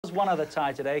was one other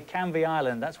tie today, Canvey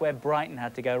Island. That's where Brighton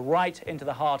had to go, right into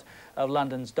the heart of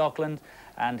London's Dockland.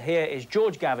 And here is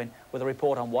George Gavin with a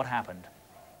report on what happened.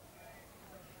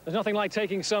 There's nothing like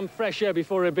taking some fresh air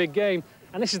before a big game,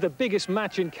 and this is the biggest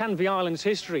match in Canvey Island's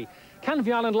history.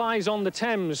 Canvey Island lies on the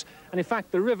Thames, and in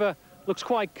fact the river looks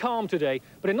quite calm today.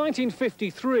 But in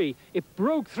 1953, it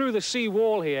broke through the sea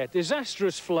wall here.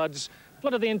 Disastrous floods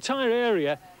flooded the entire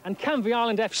area, and Canvey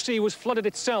Island FC was flooded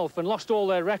itself and lost all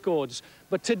their records.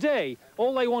 But today,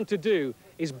 all they want to do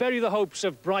is bury the hopes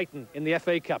of Brighton in the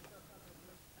FA Cup.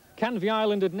 Canvey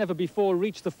Island had never before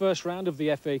reached the first round of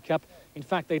the FA Cup. In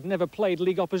fact, they'd never played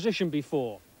league opposition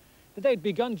before. The day had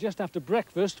begun just after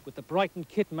breakfast with the Brighton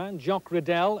kitman, Jock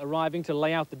Riddell, arriving to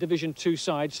lay out the Division 2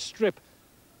 side's strip.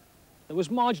 There was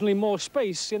marginally more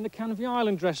space in the Canvey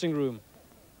Island dressing room.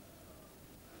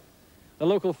 The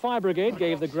local fire brigade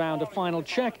gave the ground a final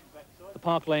check. The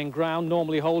Park Lane ground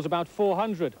normally holds about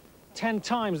 400. 10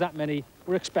 times that many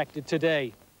were expected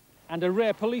today. And a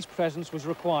rare police presence was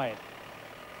required.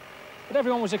 But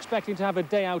everyone was expecting to have a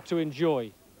day out to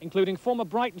enjoy, including former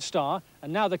Brighton star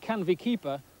and now the Canvey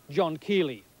keeper, John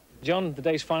Keeley. John, the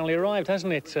day's finally arrived,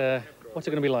 hasn't it? What's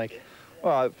it going to be like?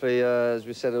 Well, hopefully, as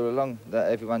we said all along,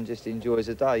 that everyone just enjoys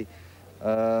the day.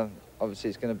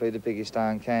 Obviously, it's going to be the biggest day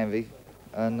in Canvey,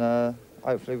 and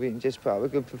hopefully we can just put up a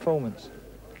good performance.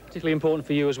 Particularly important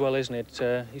for you as well, isn't it?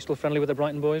 Are you still friendly with the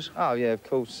Brighton boys? Oh, yeah, of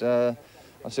course. I've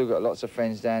still got lots of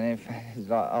friends down here.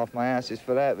 Like, half my house is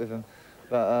full out with them.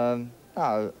 But,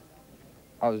 no,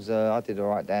 I did all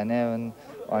right down there, and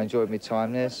I enjoyed my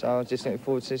time there, so I was just looking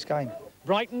forward to this game.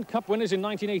 Brighton, Cup winners in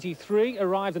 1983,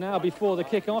 arrived an hour before the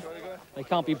kick-off. They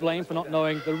can't be blamed for not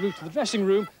knowing the route to the dressing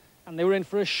room, and they were in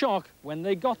for a shock when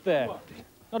they got there.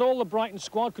 Not all the Brighton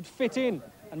squad could fit in,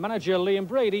 and manager Liam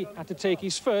Brady had to take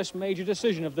his first major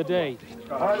decision of the day.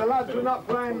 All right, the lads were not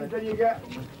playing until you get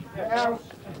out.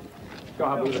 Take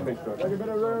a bit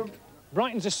of room.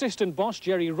 Brighton's assistant boss,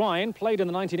 Jerry Ryan, played in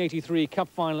the 1983 Cup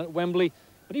final at Wembley,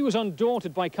 but he was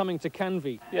undaunted by coming to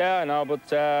Canvey. Yeah, I know, but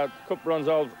Cup runs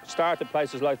all start at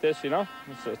places like this, you know.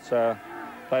 It's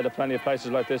played at plenty of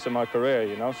places like this in my career,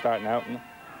 you know, starting out, and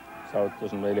so it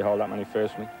doesn't really hold that many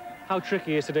fears for me. How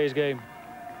tricky is today's game?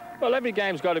 Well, every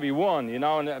game's got to be won, you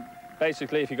know, and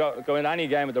basically if you go in any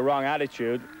game with the wrong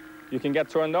attitude, you can get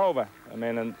turned over. I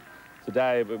mean, and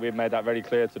today we've made that very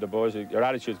clear to the boys. Your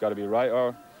attitude's got to be right,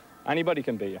 or anybody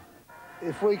can beat you.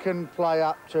 If we can play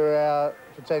up to our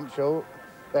potential,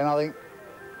 then I think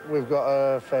we've got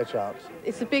a fair chance.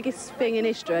 It's the biggest thing in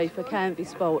history for Canvey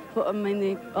sport. Put them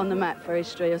on the map for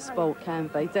history of sport,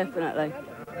 Canvey, definitely.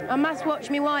 I must watch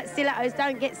me white stilettos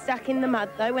don't get stuck in the mud,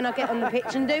 though, when I get on the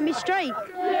pitch and do me streak.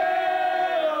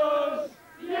 Yellows!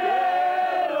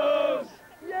 Yellows!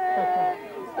 Yellows!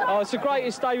 Oh, it's the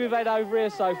greatest day we've had over here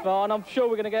so far, and I'm sure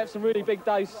we're going to get some really big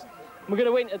days. We're going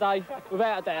to win today,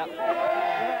 without a doubt.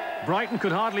 Brighton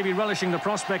could hardly be relishing the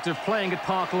prospect of playing at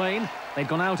Park Lane. They'd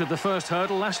gone out at the first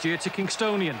hurdle last year to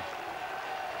Kingstonian.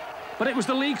 But it was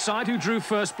the league side who drew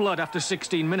first blood after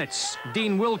 16 minutes.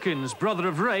 Dean Wilkins, brother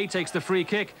of Ray, takes the free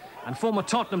kick, and former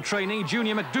Tottenham trainee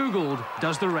Junior McDougald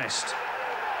does the rest.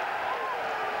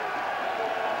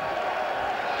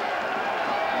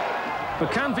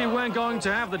 But Canvey weren't going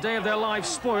to have the day of their lives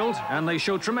spoiled, and they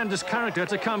showed tremendous character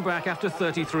to come back after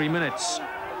 33 minutes.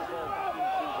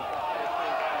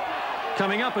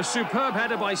 Coming up, a superb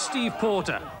header by Steve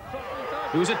Porter,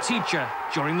 who was a teacher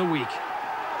during the week.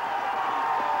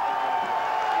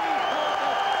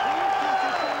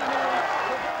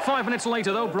 Five minutes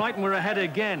later, though, Brighton were ahead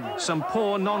again. Some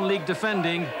poor non-league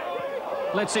defending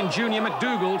lets in Junior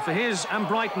McDougald for his and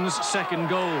Brighton's second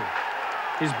goal.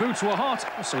 His boots were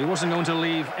hot, so he wasn't going to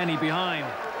leave any behind.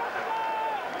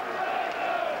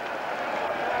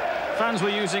 Fans were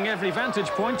using every vantage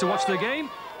point to watch the game,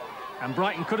 and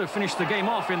Brighton could have finished the game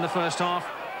off in the first half.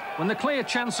 When the clear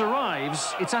chance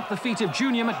arrives, it's at the feet of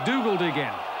Junior McDougald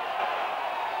again.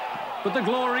 But the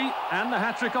glory and the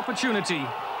hat-trick opportunity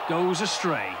goes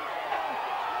astray.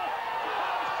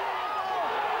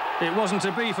 It wasn't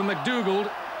to be for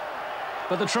McDougald,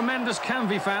 but the tremendous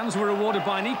Canvey fans were rewarded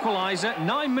by an equaliser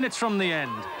 9 minutes from the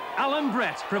end. Alan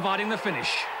Brett providing the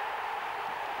finish.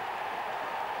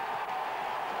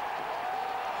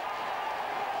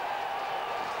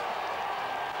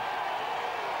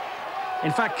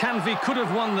 In fact, Canvey could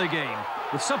have won the game,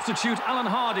 with substitute Alan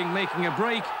Harding making a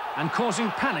break and causing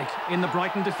panic in the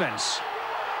Brighton defence.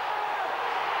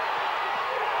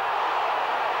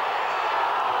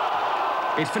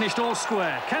 It finished all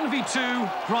square. Canvey 2,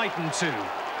 Brighton 2.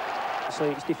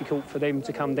 obviously it's difficult for them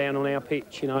to come down on our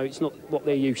pitch. You know, it's not what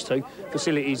they're used to.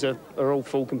 Facilities are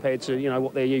awful compared to, you know,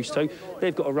 what they're used to.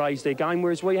 They've got to raise their game,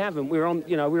 whereas we haven't. We're on,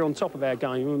 you know, we're on top of our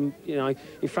game. And, you know,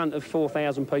 in front of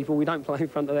 4,000 people, we don't play in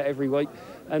front of that every week,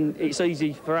 and it's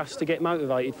easy for us to get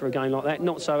motivated for a game like that.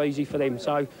 Not so easy for them.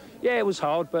 So yeah, it was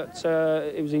hard, but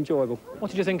it was enjoyable.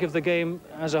 What did you think of the game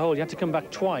as a whole? You had to come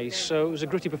back twice, so it was a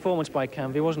gritty performance by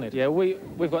Canvey, wasn't it? Yeah,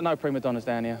 we've got no prima donnas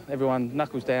down here. Everyone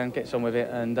knuckles down, gets on with it,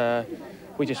 and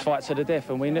we just fight to the death.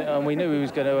 And we knew we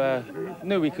was going to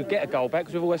knew we could get a goal back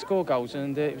because we've always scored goals,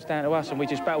 and it was down to us. And we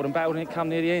just battled, and it come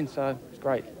near the end. So it's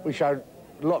great. We showed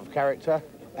a lot of character,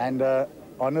 and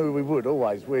I knew we would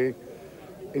always. We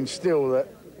instilled that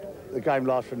the game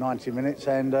lasts for 90 minutes,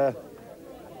 and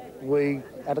we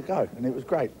had a go, and it was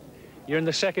great. You're in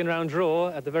the second round draw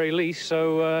at the very least,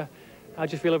 so how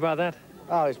do you feel about that?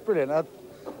 Oh, it's brilliant.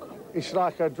 It's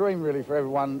like a dream, really, for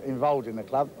everyone involved in the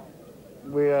club.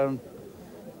 We've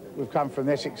come from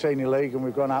the Essex Senior League, and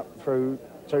we've gone up through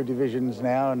 2 divisions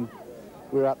now, and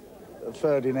we're up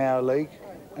 3rd in our league,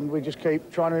 and we just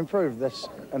keep trying to improve this.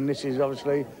 And this is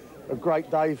obviously a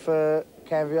great day for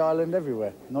Canvey Island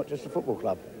everywhere, not just the football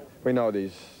club. We know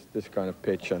this kind of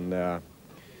pitch and the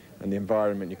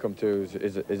environment you come to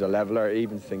is a leveller, it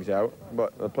evens things out.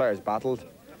 But the players battled.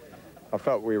 I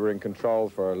felt we were in control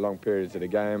for long periods of the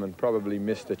game and probably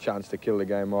missed a chance to kill the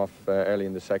game off early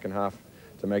in the second half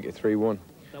to make it 3-1.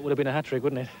 That would have been a hat-trick,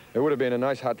 wouldn't it? It would have been a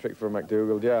nice hat-trick for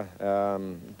McDougall, yeah.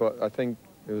 But I think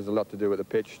it was a lot to do with the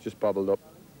pitch, just bobbled up.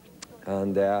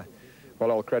 And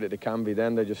well, all credit to Canvey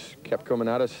then, they just kept coming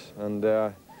at us and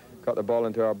got the ball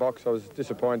into our box. I was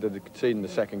disappointed at conceding the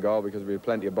second goal because we had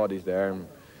plenty of bodies there, and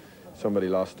somebody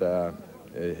lost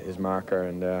his marker,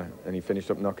 and he finished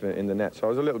up knocking it in the net. So I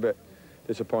was a little bit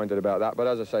disappointed about that. But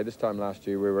as I say, this time last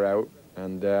year we were out,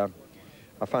 and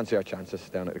I fancy our chances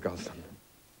down at the Goldstone.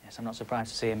 Yes, I'm not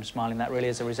surprised to see him smiling. That really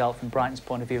is a result from Brighton's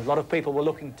point of view. A lot of people were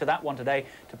looking to that one today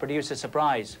to produce a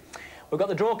surprise. We've got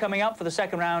the draw coming up for the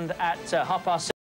second round at 6:30.